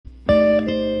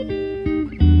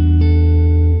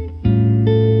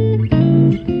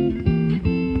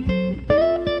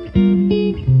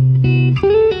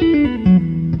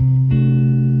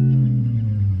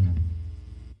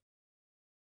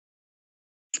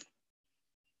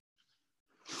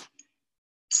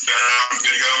I'm good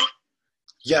to go.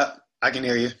 Yeah, I can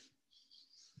hear you.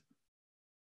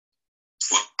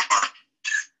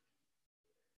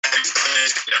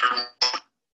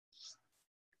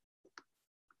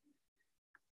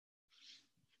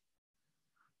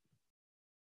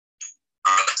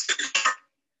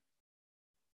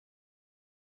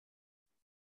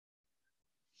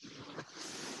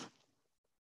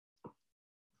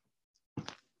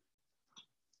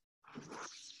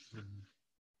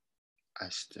 I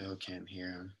still can't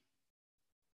hear him.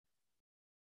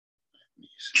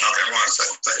 Okay, 1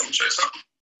 second. Let me check something.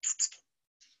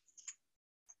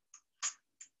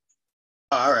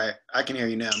 Oh, all right, I can hear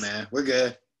you now, man. We're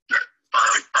good.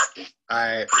 Perfect. All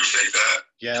right. Appreciate that.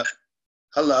 Yep.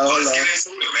 Hello. Well, let's get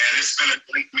into it, man. It's been a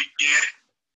great weekend.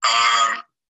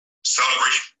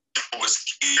 Celebration was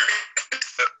here.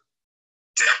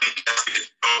 Definitely the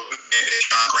dope event that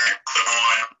John Grant put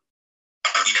on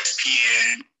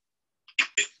ESPN.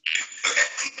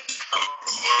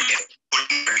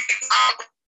 Putting everything out.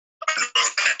 I know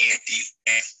that Andy's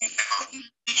dancing now. Man,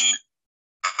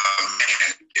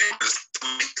 it was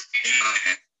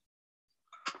and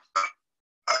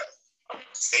I would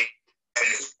say that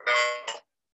is a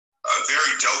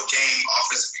very dope game,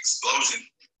 offensive explosion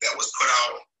that was put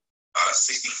out,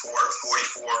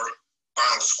 64-44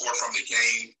 final score from the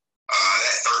game.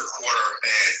 That third quarter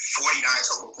had 49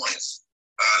 total points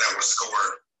that were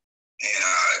scored.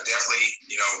 And definitely,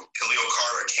 Khalil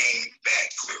Carter came back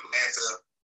to Atlanta,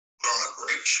 put on a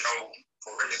great show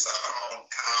for his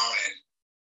hometown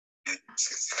and 6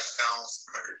 touchdowns,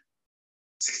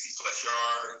 60-plus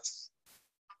yards.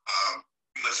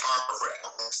 Felix Harper for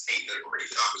Alabama State did a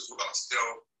great job as well.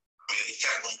 Still, he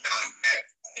kept on bailing back.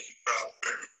 I think he put out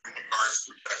 30 yards,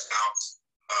 3 touchdowns.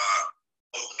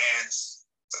 Both hands,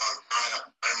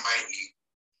 Dynamite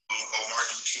and Omar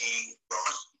Machine put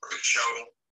on a great show.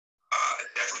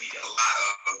 Definitely a lot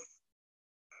of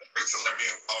great celebrity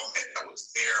involvement that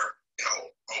was there, on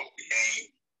the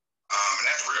game. And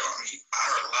that's real. I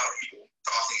heard a lot of people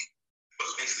talking. It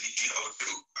was basically Gino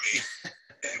too.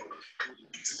 They were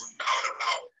out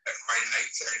about that Friday night,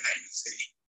 Saturday night in the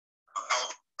city.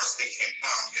 Our state came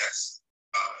down, yes.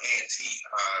 A&T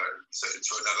took it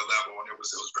to another level, and it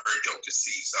was very dope to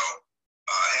see. So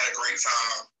I had a great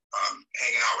time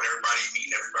hanging out with everybody,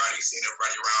 meeting everybody, seeing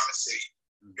everybody around the city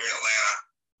here in Atlanta.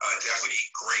 Definitely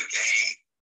great game.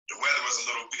 The weather was a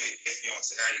little bit iffy on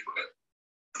Saturday, but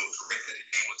it was great that the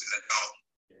game was in the dome.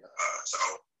 So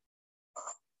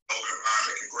open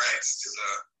environment. Congrats to the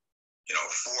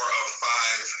 4 of 5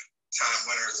 time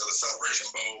winners of the Celebration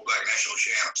Bowl, Black National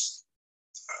Champs.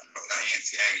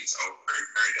 So very,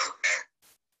 very dope game.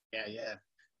 Yeah.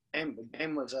 And the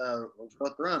game was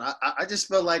well thrown. I just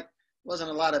felt like it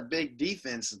wasn't a lot of big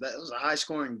defense. That was a high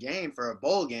scoring game for a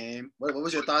bowl game. What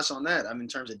was your thoughts on that? In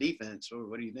terms of defense,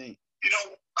 what do you think?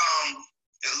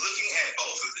 Looking at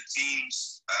both of the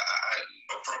teams,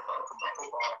 from a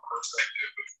football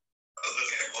perspective,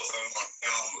 looking at both of them on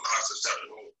film, a lot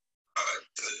susceptible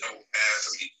to the no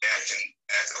pass. Jackson,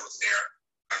 as I was there,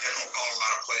 I kept on calling a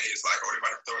lot of plays like, they're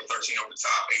about to throw 13 over the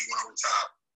top, 81 over the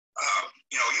top.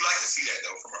 You like to see that,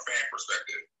 though, from a fan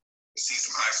perspective, to see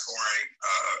some high-scoring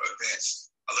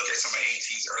events. I look at some of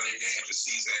A&T's earlier games this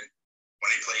season when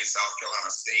they played South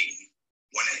Carolina State and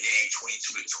won that game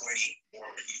 22-20, more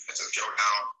of a defensive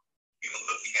showdown.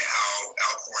 Looking at how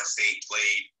Alcorn State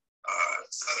played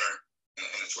Southern in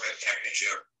the SWAC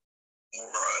championship, more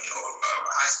a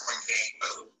high-scoring game, but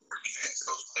a little more defense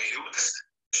that was played. It was just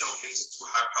showcases two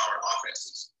high-powered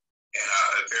offenses and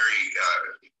a very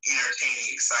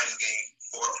entertaining, exciting game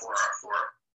for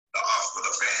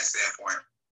the fan standpoint.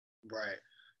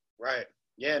 Right.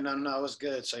 Yeah, no, it was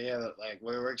good. So yeah,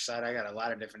 we're excited. I got a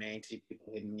lot of different A&T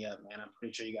people hitting me up, man. I'm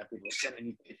pretty sure you got people sending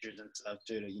me pictures and stuff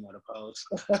too to post.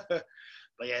 But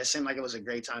yeah, it seemed like it was a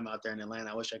great time out there in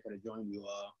Atlanta. I wish I could have joined you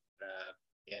all.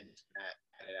 Just had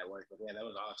it at work. But yeah, that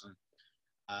was awesome.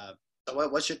 So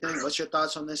what's your thing? What's your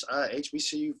thoughts on this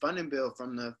HBCU funding bill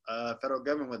from the federal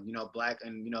government with Black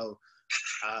and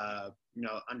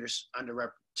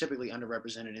typically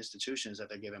underrepresented institutions that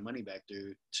they're giving money back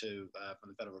to from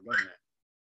the federal government?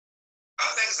 I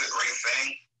think it's a great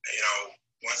thing.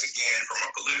 Once again, from a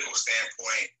political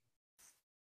standpoint,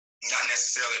 not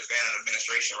necessarily a fan of the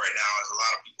administration right now, as a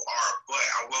lot of people are, but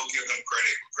I will give them credit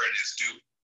where credit is due.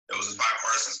 There was a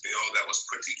bipartisan bill that was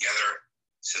put together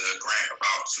to grant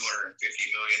about $250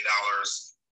 million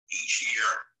each year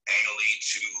annually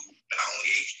to not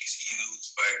only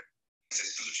HBCUs, but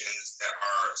institutions that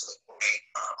are supporting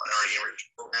minority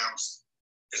enriched programs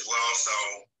as well. So,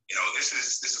 this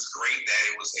is great that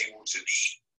it was able to be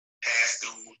passed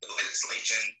through the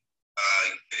legislation.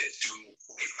 get it to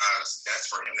 45 steps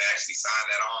for him to actually sign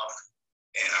that off.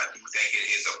 And I do think it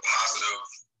is a positive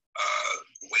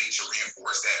way to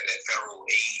reinforce that federal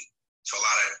aid to a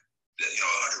lot of the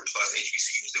 100 plus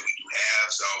HBCUs that we do have.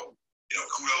 So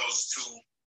kudos to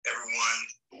everyone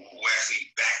who actually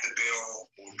backed the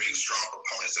bill, who were big strong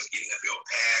proponents of getting the bill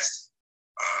passed.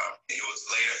 It was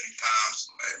delayed a few times,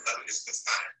 but it's been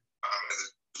signed as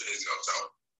of 2 days ago. So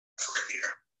that's right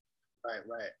here.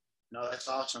 Right. No, that's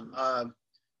awesome. In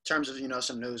terms of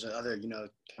some news and other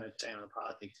kind of staying on the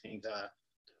politics things.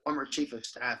 Former Chief of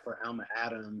Staff for Alma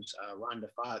Adams,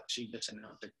 Rhonda Fox, she just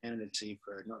announced her candidacy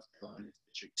for North Carolina's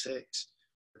District 6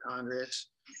 for Congress.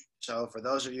 So for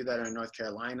those of you that are in North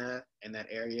Carolina in that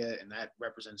area, and that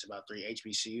represents about 3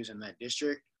 HBCUs in that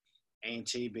district,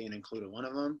 A&T being included one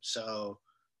of them. So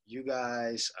you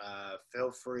guys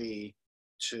feel free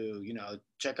to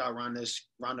check out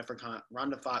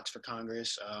Rhonda Fox for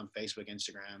Congress on Facebook,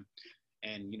 Instagram,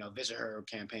 and visit her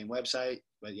campaign website.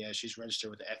 But yeah, she's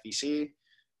registered with the FEC.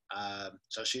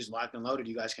 So she's locked and loaded.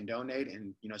 You guys can donate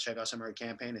and check out some of her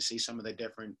campaign and see some of the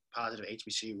different positive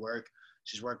HBCU work.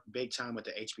 She's worked big time with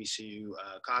the HBCU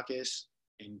caucus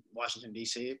in Washington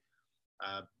D.C.,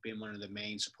 being one of the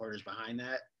main supporters behind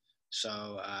that.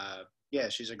 So yeah,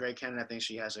 she's a great candidate. I think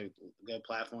she has a good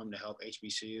platform to help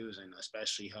HBCUs and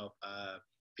especially help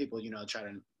people try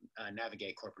to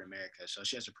navigate corporate America. So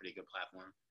she has a pretty good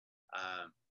platform.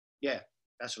 Yeah.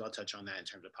 That's what I'll touch on that in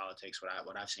terms of politics,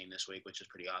 what I've seen this week, which is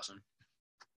pretty awesome.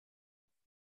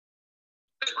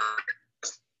 Crazy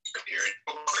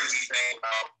thing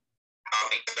about how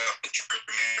they set up the jury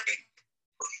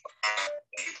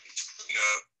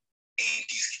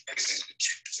these cases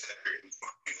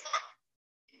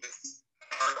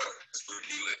it's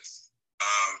ridiculous.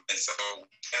 And so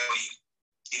Kelly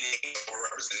getting more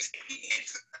representation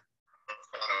into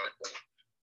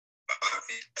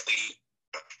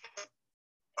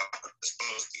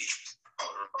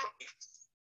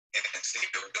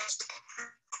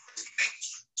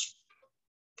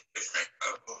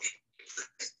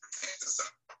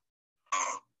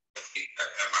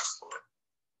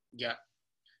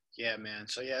Yeah, man.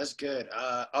 So yeah, that's good.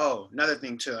 Another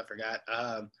thing too, I forgot.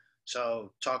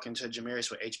 So talking to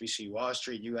Jamiris with HBC Wall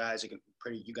Street, you guys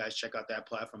check out that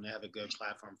platform. They have a good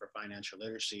platform for financial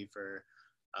literacy for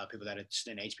people that are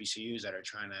in HBCUs that are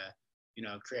trying to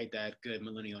create that good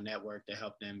millennial network to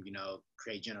help them,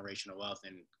 create generational wealth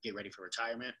and get ready for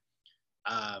retirement.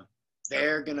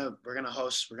 We're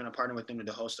gonna partner with them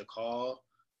to host a call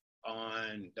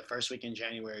on the first week in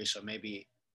January. So maybe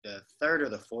the 3rd or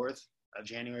the 4th of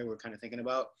January, we're kind of thinking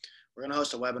about. We're gonna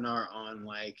host a webinar on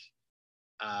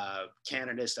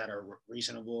candidates that are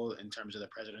reasonable in terms of the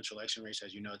presidential election race.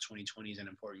 As you know, 2020 is an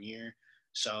important year.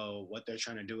 So what they're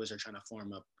trying to do is they're trying to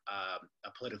form a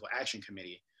political action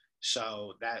committee.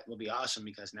 So that will be awesome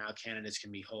because now candidates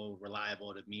can be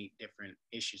reliable to meet different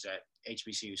issues that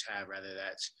HBCUs have, whether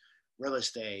that's real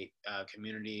estate,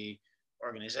 community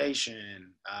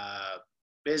organization,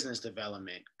 business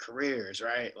development, careers,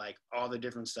 right? Like all the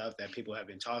different stuff that people have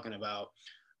been talking about,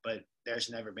 but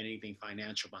there's never been anything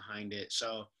financial behind it.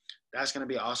 So that's going to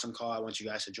be an awesome call. I want you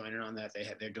guys to join in on that.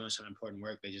 They're doing some important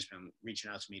work. They just been reaching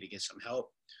out to me to get some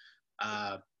help.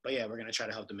 But yeah, we're going to try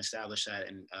to help them establish that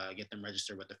and get them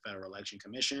registered with the Federal Election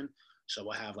Commission. So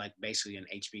we'll have basically an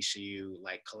HBCU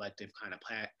collective kind of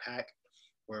pack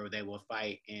where they will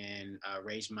fight and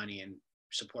raise money and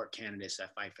support candidates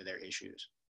that fight for their issues.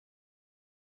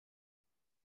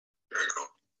 Very cool.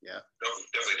 Yeah.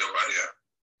 Definitely dope idea.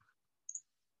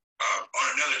 On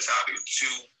another topic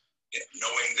too,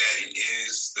 knowing that it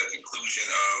is the conclusion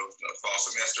of the fall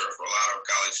semester for a lot of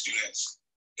college students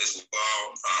as well,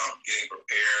 getting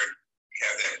prepared,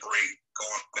 have that break,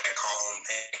 going back home,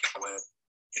 hanging out with,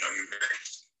 your very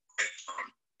back home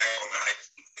in high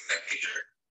school, that nature.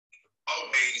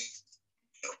 Always,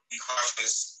 be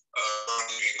cautious of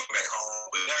going back home,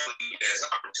 but definitely there's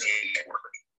an opportunity to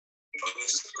network.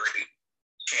 This is a great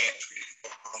chance for you to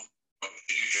go home,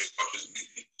 use your as many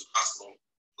people as possible.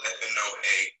 Let them know,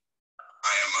 hey,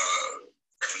 I am a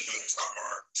freshman, junior,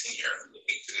 sophomore, senior,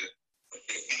 looking to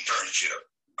get an internship.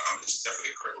 This is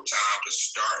definitely a critical time to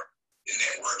start the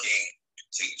networking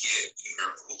to get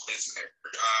either full placement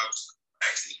for jobs,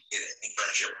 actually get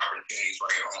internship opportunities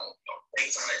right at home.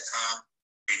 Take some of that time.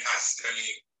 You're not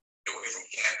studying away from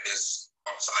campus,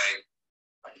 off-site.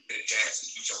 You get a chance to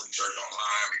do some research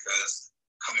online because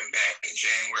coming back in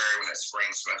January when that spring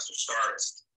semester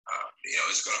starts,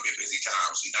 it's going to be a busy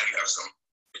time. So now you have some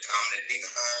time in the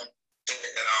daytime. Check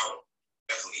that out.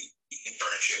 Definitely the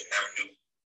internship avenue,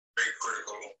 very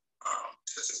critical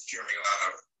to securing a lot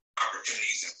of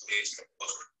opportunities and placement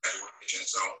post graduation.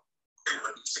 So great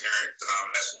work experience.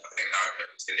 That's one thing I would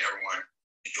say to everyone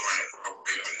enjoying the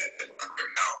program that we're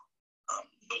right now.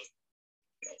 Look,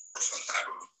 for some type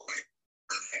of point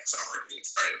for next summer, get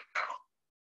started now.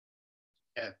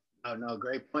 Yeah. Oh no,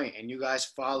 great point. And you guys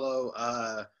follow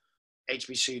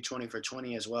HBCU 20 for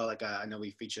 20 as well. Like I know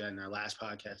we featured in our last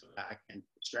podcast. I can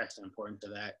stress the importance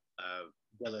of that.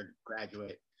 Willard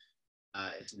graduate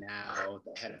is now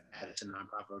the head of that. It's a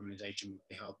nonprofit organization.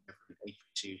 They help different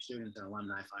HBCU students and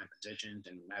alumni find positions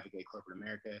and navigate corporate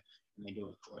America. And they do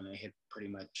it for, and they hit pretty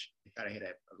much, they try to hit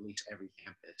at least every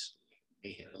campus.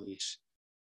 They hit at least,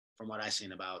 from what I've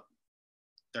seen, about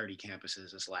 30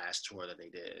 campuses this last tour that they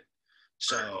did.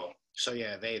 So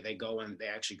yeah, they go and they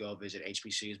actually go visit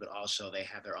HBCUs, but also they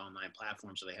have their online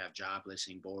platform. So they have job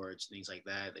listing boards, things like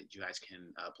that you guys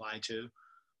can apply to.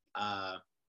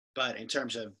 But in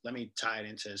terms of, let me tie it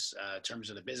into terms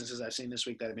of the businesses I've seen this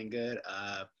week that have been good.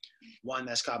 One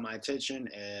that's caught my attention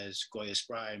is Goya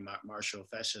Spry and Marshall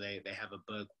Fester. They have a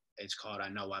book. It's called I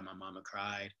Know Why My Mama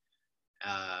Cried.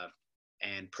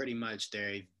 And pretty much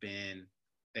they've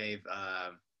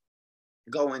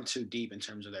go into deep in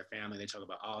terms of their family. They talk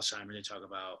about Alzheimer's. They talk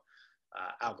about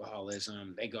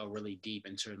alcoholism. They go really deep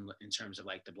in terms of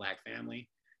like the Black family.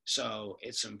 So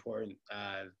it's important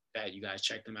that you guys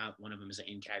check them out. One of them is an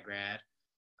NCAT grad.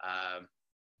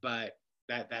 But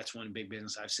that's one big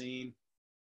business I've seen.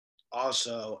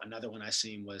 Also, another one I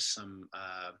seen was some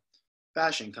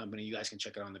fashion company. You guys can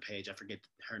check it on the page. I forget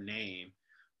her name,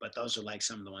 but those are like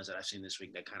some of the ones that I've seen this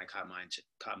week that kind of caught my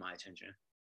attention.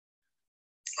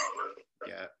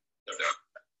 Yeah.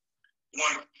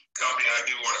 One company I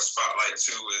do want to spotlight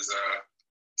too is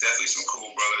definitely some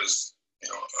cool brothers.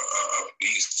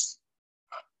 Beast,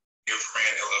 Your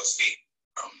Friend LLC.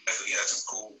 Definitely has some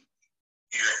cool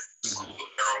gear, some cool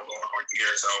apparel going on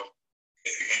here. So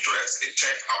if you're interested,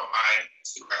 check out my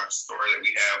Instagram story that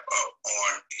we have up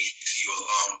on HBCU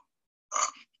alum.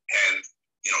 And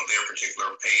their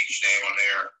particular page name on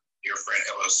there, Your Friend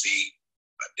LLC.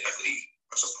 Definitely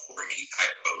support any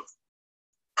type of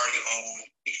party-owned,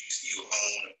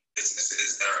 HBCU-owned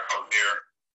businesses that are out there.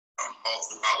 All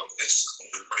throughout this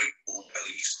great pool, at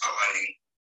least highlighting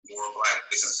more Black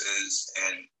businesses.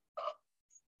 And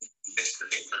this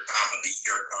particular time of the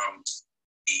year comes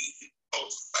the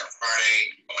post Black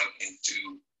Friday, going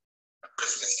into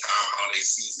Christmas time, holiday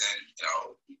season.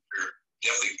 We're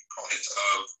definitely proponents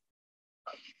of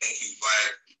Thank You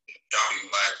Black, Shopping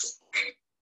Black, supporting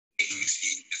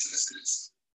HBCU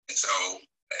businesses. And so,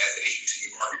 as the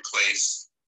HBCU marketplace,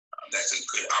 that's a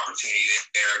good opportunity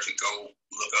there to go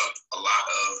look up a lot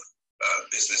of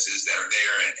businesses that are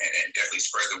there and definitely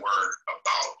spread the word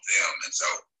about them. And so,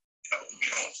 we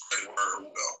don't spread the word,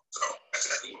 who will. So that's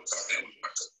exactly something that we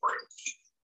want to support and keep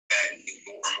adding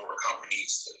more and more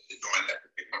companies to join that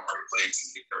particular marketplace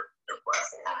and get their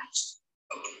platforms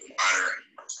a little bit wider and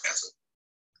more expansive.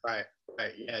 Right.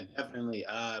 Yeah, definitely.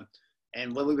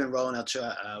 And what we've been rolling out too,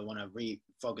 I want to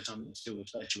refocus on this too,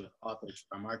 especially with authors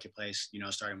for our marketplace,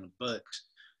 starting with books.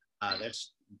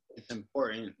 It's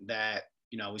important that,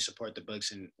 we support the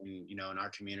books in our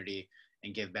community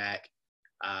and give back.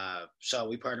 So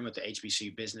we partner with the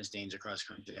HBCU business deans across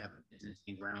the country. They have a business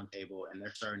deans roundtable, and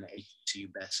they're starting the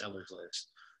HBCU bestsellers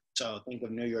list. So think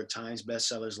of New York Times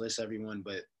bestsellers list, everyone,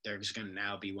 but there's going to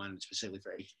now be one specifically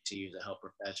for HBCUs to help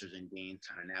professors and deans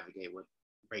kind of navigate what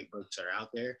great books that are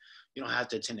out there. You don't have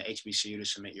to attend the HBCU to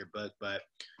submit your book, but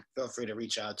feel free to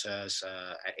reach out to us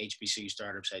at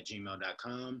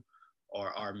hbcustartups@gmail.com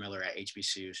or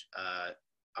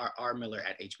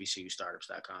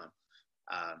rmiller@hbcustartups.com.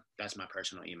 That's my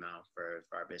personal email for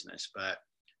our business. But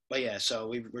yeah, so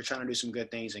we're trying to do some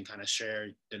good things and kind of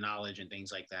share the knowledge and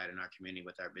things like that in our community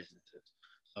with our businesses.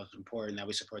 So it's important that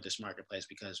we support this marketplace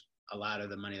because a lot of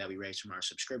the money that we raise from our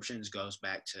subscriptions goes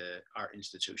back to our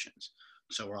institutions.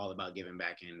 So we're all about giving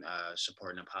back and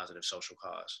supporting a positive social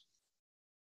cause.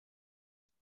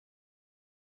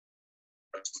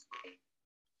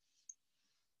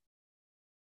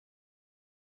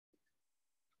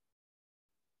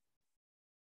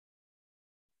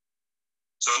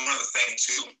 So one of the things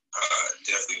too,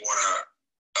 definitely want to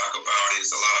talk about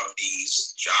is a lot of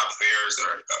these job fairs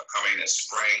that are coming this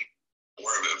spring.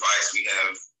 Word of advice, we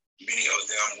have many of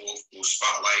them. We'll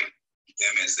spotlight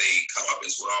them as they come up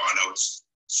as well. I know it's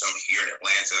some here in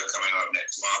Atlanta coming up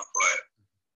next month, but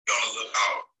be on the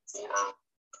lookout for a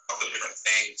couple of different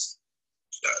things.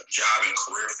 Job and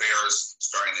career fairs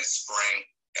starting this spring,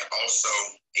 and also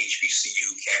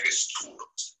HBCU campus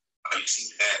tours. You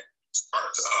see that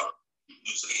starts up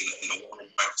usually in the warmer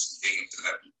months, getting into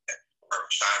that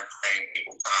March time frame,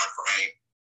 April time frame.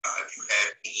 If you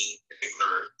have any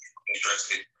particular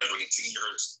interested graduating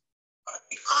seniors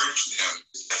encourage them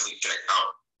to definitely check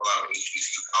out a lot of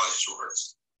HBCU college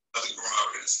tours. Nothing growing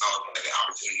up in the South, we had the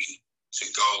opportunity to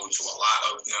go to a lot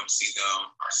of them, see them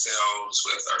ourselves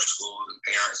with our schools and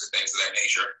parents and things of that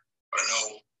nature. But I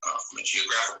know from a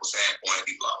geographical standpoint,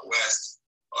 people out west,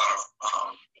 a lot of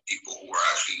people who are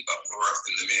actually up north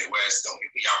in the Midwest don't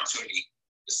get the opportunity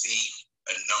to see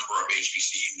a number of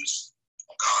HBCUs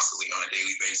constantly on a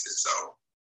daily basis. So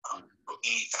for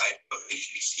any type of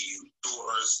HBCU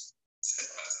tours,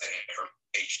 send us that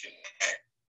information at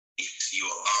HBCU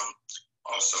alum.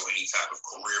 Also, any type of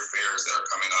career fairs that are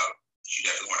coming up, you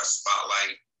definitely want to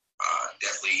spotlight.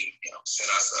 Definitely, send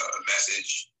us a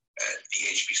message at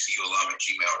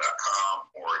thehbculum@gmail.com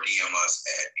or DM us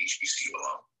at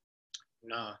hbculum.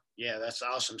 No, yeah, that's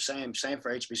awesome. Same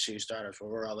for HBCU startups, where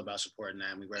we're all about supporting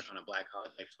that. And we work on a Black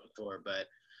College Expo tour, but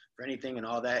for anything and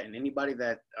all that, and anybody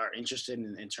that are interested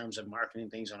in terms of marketing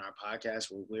things on our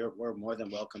podcast, we're more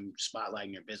than welcome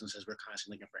spotlighting your businesses. We're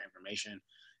constantly looking for information.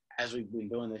 As we've been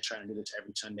doing this, trying to do this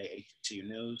every Sunday, HBCU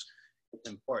News, it's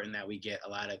important that we get a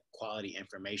lot of quality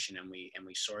information and we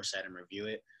source that and review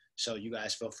it. So you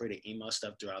guys feel free to email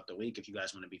stuff throughout the week if you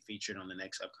guys want to be featured on the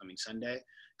next upcoming Sunday,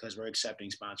 because we're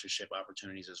accepting sponsorship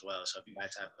opportunities as well. So if you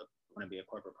guys want to be a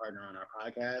corporate partner on our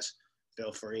podcast,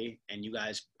 feel free. And you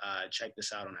guys check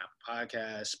this out on Apple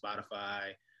Podcasts,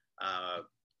 Spotify.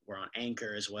 We're on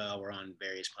Anchor as well. We're on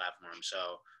various platforms.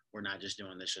 So we're not just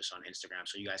doing this just on Instagram.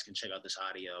 So you guys can check out this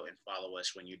audio and follow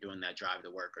us when you're doing that drive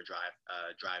to work or drive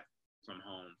from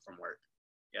home from work.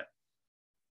 Yep.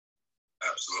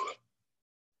 Absolutely.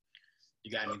 You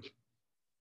got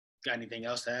anything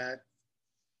else to add?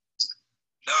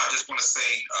 No, I just want to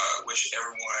say, wish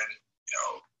everyone,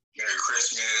 Merry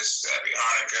Christmas, Happy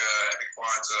Hanukkah, Happy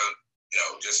Kwanzaa.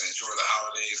 Just enjoy the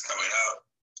holidays coming up.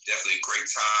 Definitely a great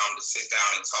time to sit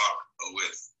down and talk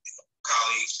with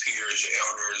colleagues, peers, your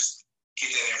elders.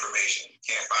 Get that information. You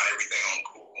can't find everything on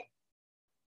Google.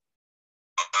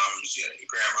 Your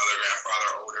grandmother,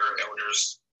 grandfather, older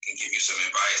elders can give you some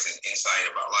advice and insight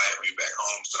about life when you're back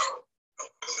home. So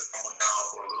put the phone down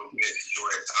for a little bit, enjoy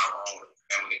that time home with the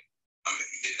family. If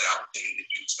you get the opportunity to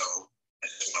do so, I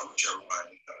just want to wish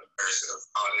everyone very safe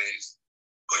holidays.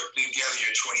 Put together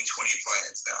your 2020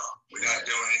 plans now. We're not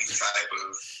doing any type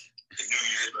of New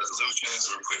Year's resolutions.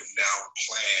 We're putting down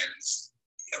plans.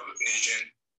 You have a vision.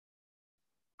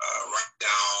 Write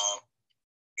down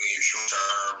your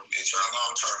short-term, mid-term,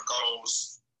 long-term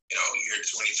goals. Year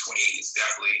 2020 is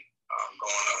definitely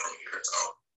going up from here. So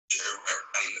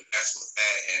everybody the best with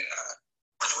that. And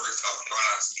South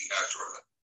Carolina, see you guys shortly.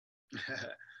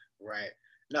 Right.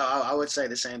 No, I would say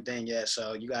the same thing. Yeah.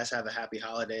 So you guys have a happy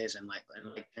holidays, and like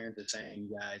Terrence is saying, you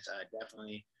guys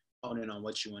definitely hone in on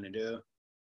what you want to do.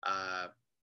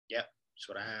 Yep, that's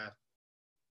what I have.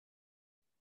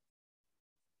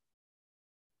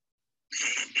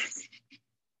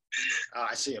 Oh,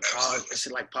 I see a pause. I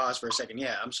see pause for a second.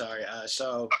 Yeah, I'm sorry.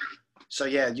 So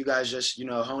yeah, you guys just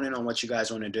hone in on what you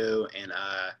guys want to do, and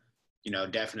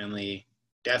definitely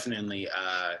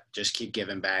just keep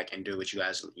giving back and do what you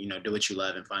guys do what you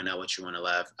love and find out what you want to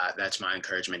love. That's my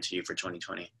encouragement to you for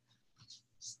 2020.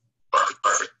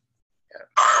 Perfect. Yeah.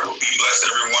 All right. Well, be blessed,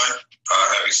 everyone.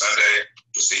 Happy Sunday.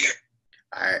 We'll see you.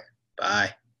 All right.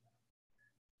 Bye.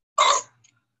 Hello.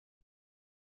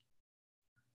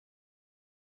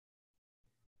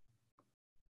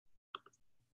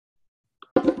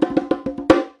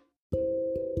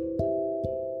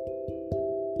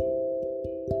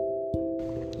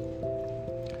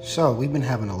 So we've been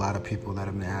having a lot of people that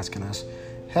have been asking us,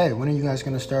 hey, when are you guys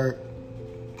going to start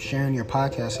sharing your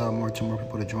podcast out more to more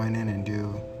people to join in and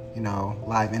do,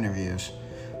 live interviews?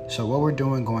 So what we're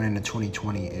doing going into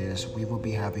 2020 is we will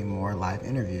be having more live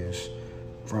interviews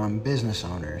from business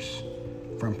owners,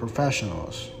 from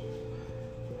professionals,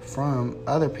 from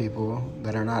other people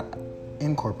that are not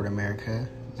in corporate America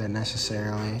that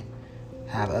necessarily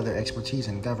have other expertise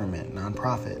in government,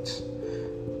 nonprofits.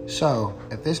 So,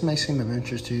 if this may seem of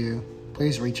interest to you,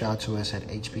 please reach out to us at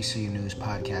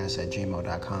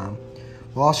hbcunewspodcast@gmail.com.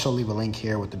 We'll also leave a link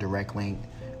here with the direct link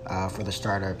for the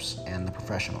startups and the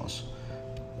professionals.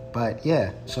 But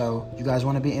yeah, so you guys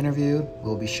want to be interviewed,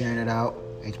 we'll be sharing it out.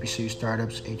 HBCU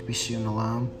startups, HBCU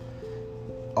alum,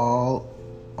 all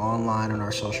online on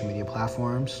our social media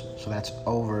platforms. So that's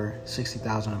over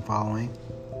 60,000 in following,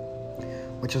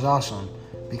 which is awesome.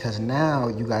 Because now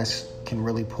you guys can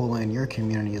really pull in your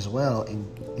community as well and,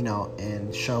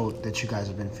 and show that you guys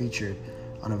have been featured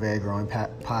on a very growing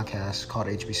podcast called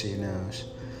HBCU News.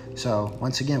 So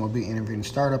once again, we'll be interviewing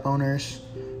startup owners,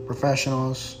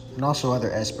 professionals, and also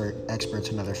other experts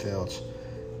in other fields.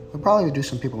 We'll probably do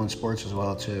some people in sports as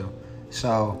well too.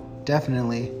 So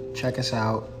definitely check us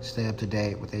out. Stay up to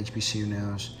date with HBCU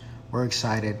news. We're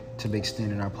excited to be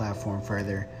extending our platform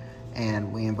further,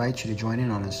 and we invite you to join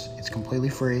in on us. It's completely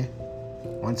free.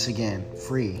 Once again,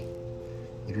 free.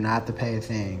 You do not have to pay a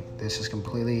thing. This is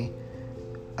completely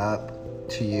up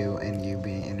to you and you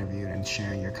being interviewed and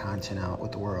sharing your content out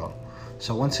with the world.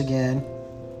 So once again,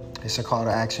 it's a call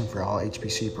to action for all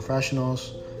HBCU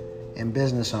professionals and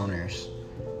business owners.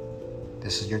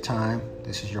 This is your time.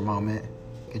 This is your moment.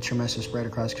 Get your message spread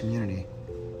across the community.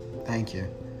 Thank you.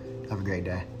 Have a great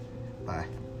day. Bye.